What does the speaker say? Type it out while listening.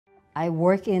I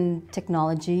work in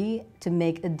technology to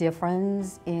make a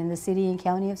difference in the city and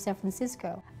county of San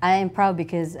Francisco. I am proud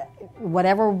because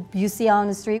whatever you see on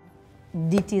the street,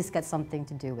 DT's got something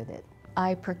to do with it.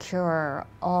 I procure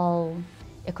all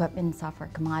equipment, software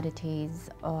commodities,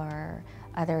 or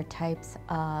other types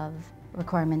of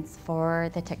requirements for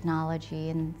the technology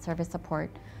and service support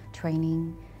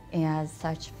training as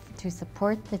such to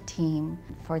support the team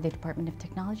for the Department of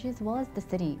Technology as well as the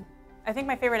city. I think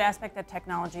my favorite aspect of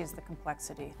technology is the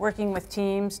complexity. Working with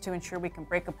teams to ensure we can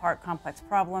break apart complex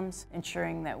problems,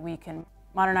 ensuring that we can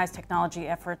modernize technology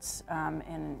efforts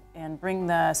and bring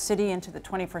the city into the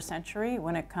 21st century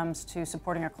when it comes to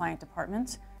supporting our client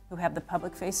departments who have the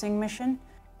public-facing mission,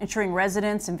 ensuring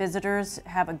residents and visitors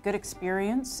have a good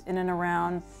experience in and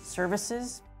around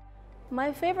services.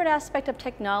 My favorite aspect of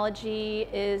technology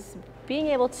is being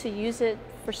able to use it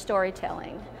for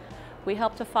storytelling. We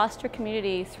help to foster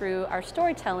community through our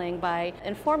storytelling by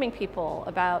informing people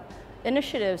about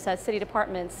initiatives that city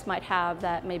departments might have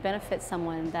that may benefit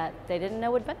someone that they didn't know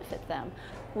would benefit them.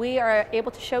 We are able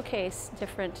to showcase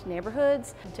different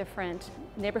neighborhoods, different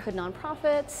neighborhood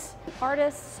nonprofits,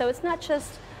 artists, so it's not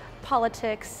just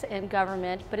politics and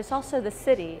government, but it's also the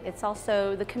city, it's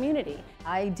also the community.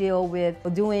 I deal with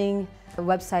doing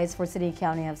websites for City and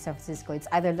County of San Francisco. It's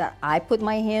either that I put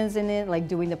my hands in it, like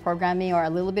doing the programming or a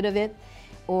little bit of it,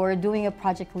 or doing a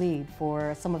project lead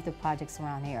for some of the projects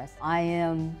around here. I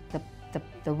am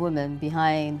the woman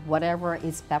behind whatever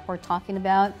is Pepper talking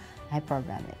about, I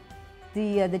program it.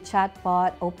 The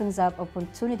chatbot opens up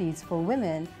opportunities for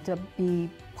women to be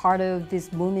part of this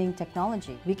booming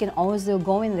technology. We can also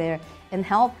go in there and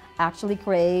help actually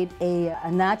create a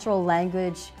natural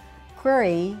language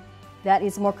query that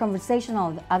is more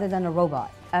conversational other than a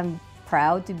robot. I'm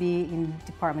proud to be in the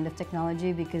Department of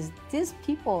Technology because these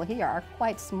people here are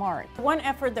quite smart. One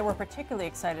effort that we're particularly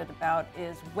excited about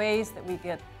is ways that we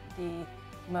get the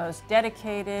most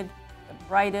dedicated, the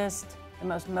brightest, the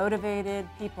most motivated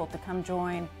people to come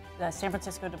join the San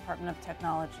Francisco Department of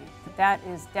Technology. That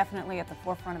is definitely at the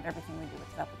forefront of everything we do.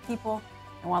 It's about the people,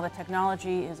 and while the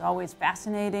technology is always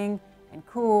fascinating and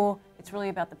cool, it's really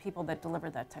about the people that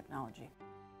deliver that technology.